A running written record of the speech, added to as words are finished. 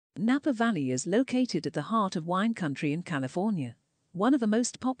Napa Valley is located at the heart of wine country in California. One of the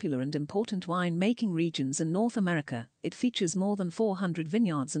most popular and important wine-making regions in North America, it features more than 400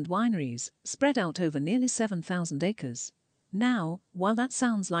 vineyards and wineries, spread out over nearly 7,000 acres. Now, while that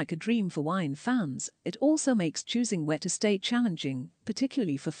sounds like a dream for wine fans, it also makes choosing where to stay challenging,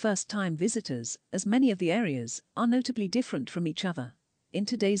 particularly for first-time visitors, as many of the areas are notably different from each other. In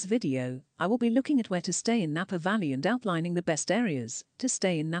today's video, I will be looking at where to stay in Napa Valley and outlining the best areas to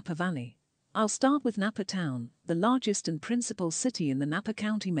stay in Napa Valley. I'll start with Napa Town, the largest and principal city in the Napa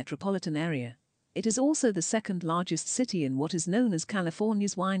County metropolitan area. It is also the second largest city in what is known as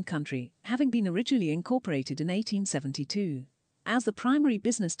California's wine country, having been originally incorporated in 1872. As the primary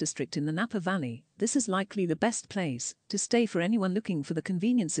business district in the Napa Valley, this is likely the best place to stay for anyone looking for the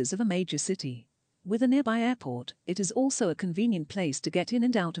conveniences of a major city. With a nearby airport, it is also a convenient place to get in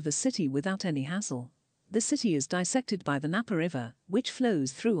and out of the city without any hassle. The city is dissected by the Napa River, which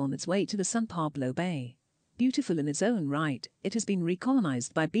flows through on its way to the San Pablo Bay. Beautiful in its own right, it has been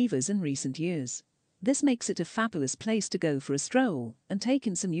recolonized by beavers in recent years. This makes it a fabulous place to go for a stroll and take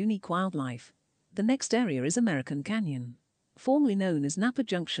in some unique wildlife. The next area is American Canyon. Formerly known as Napa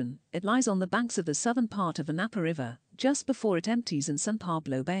Junction, it lies on the banks of the southern part of the Napa River, just before it empties in San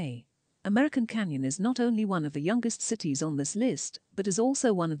Pablo Bay. American Canyon is not only one of the youngest cities on this list, but is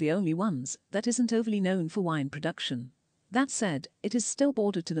also one of the only ones that isn't overly known for wine production. That said, it is still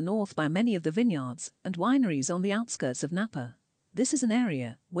bordered to the north by many of the vineyards and wineries on the outskirts of Napa. This is an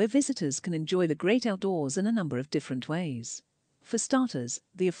area where visitors can enjoy the great outdoors in a number of different ways. For starters,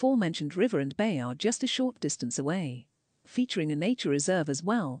 the aforementioned river and bay are just a short distance away. Featuring a nature reserve as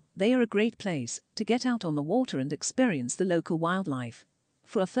well, they are a great place to get out on the water and experience the local wildlife.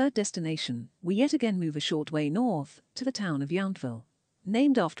 For our third destination, we yet again move a short way north, to the town of Yountville.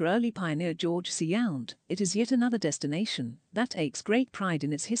 Named after early pioneer George C. Yount, it is yet another destination that takes great pride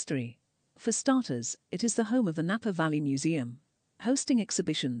in its history. For starters, it is the home of the Napa Valley Museum. Hosting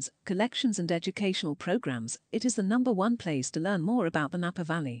exhibitions, collections and educational programs, it is the #1 place to learn more about the Napa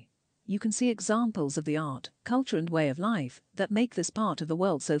Valley. You can see examples of the art, culture and way of life that make this part of the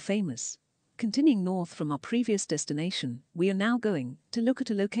world so famous. Continuing north from our previous destination, we are now going to look at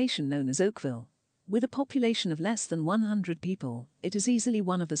a location known as Oakville. With a population of less than 100 people, it is easily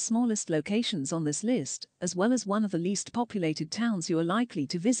one of the smallest locations on this list, as well as one of the least populated towns you are likely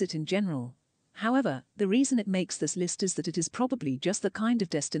to visit in general. However, the reason it makes this list is that it is probably just the kind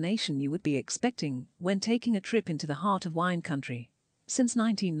of destination you would be expecting when taking a trip into the heart of wine country. Since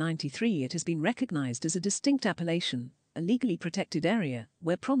 1993, it has been recognized as a distinct appellation, a legally protected area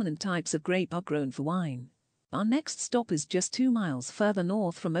where prominent types of grape are grown for wine. Our next stop is just 2 miles further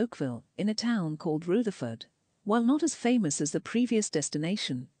north from Oakville, in a town called Rutherford. While not as famous as the previous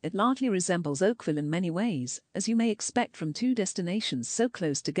destination, it largely resembles Oakville in many ways, as you may expect from two destinations so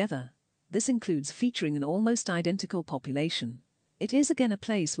close together. This includes featuring an almost identical population. It is again a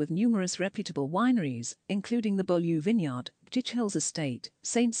place with numerous reputable wineries, including the Beaulieu Vineyard, Ditch Hills Estate,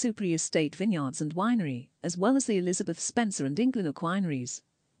 St. Cyprian Estate Vineyards and Winery, as well as the Elizabeth Spencer and Inglenook wineries.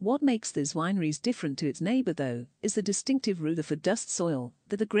 What makes these wineries different to its neighbor though, is the distinctive Rutherford dust soil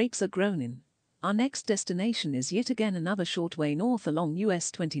that the grapes are grown in. Our next destination is yet again another short way north along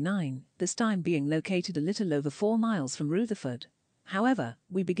US 29, this time being located a little over 4 miles from Rutherford. However,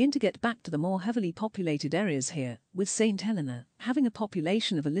 we begin to get back to the more heavily populated areas here, with St. Helena having a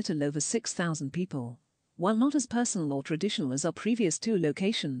population of a little over 6,000 people. While not as personal or traditional as our previous two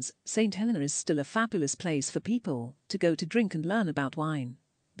locations, St. Helena is still a fabulous place for people to go to drink and learn about wine.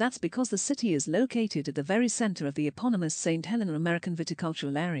 That's because the city is located at the very center of the eponymous St. Helena American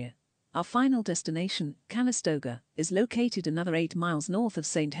viticultural area. Our final destination, Calistoga, is located another 8 miles north of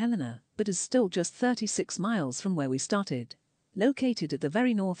St. Helena, but is still just 36 miles from where we started. Located at the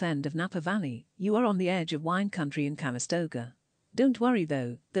very north end of Napa Valley, you are on the edge of wine country in Calistoga. Don't worry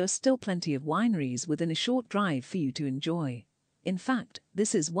though, there are still plenty of wineries within a short drive for you to enjoy. In fact,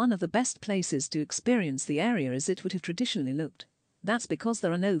 this is one of the best places to experience the area as it would have traditionally looked. That's because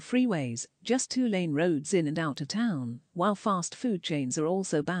there are no freeways, just 2-lane roads in and out of town, while fast food chains are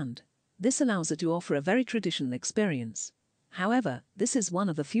also banned. This allows it to offer a very traditional experience. However, this is one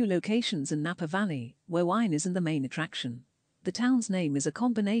of the few locations in Napa Valley where wine isn't the main attraction. The town's name is a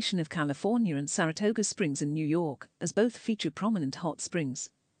combination of California and Saratoga Springs in New York, as both feature prominent hot springs.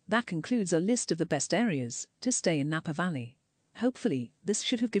 That concludes our list of the best areas to stay in Napa Valley. Hopefully, this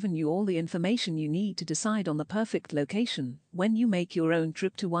should have given you all the information you need to decide on the perfect location when you make your own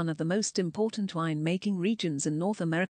trip to one of the most important wine-making regions in North America.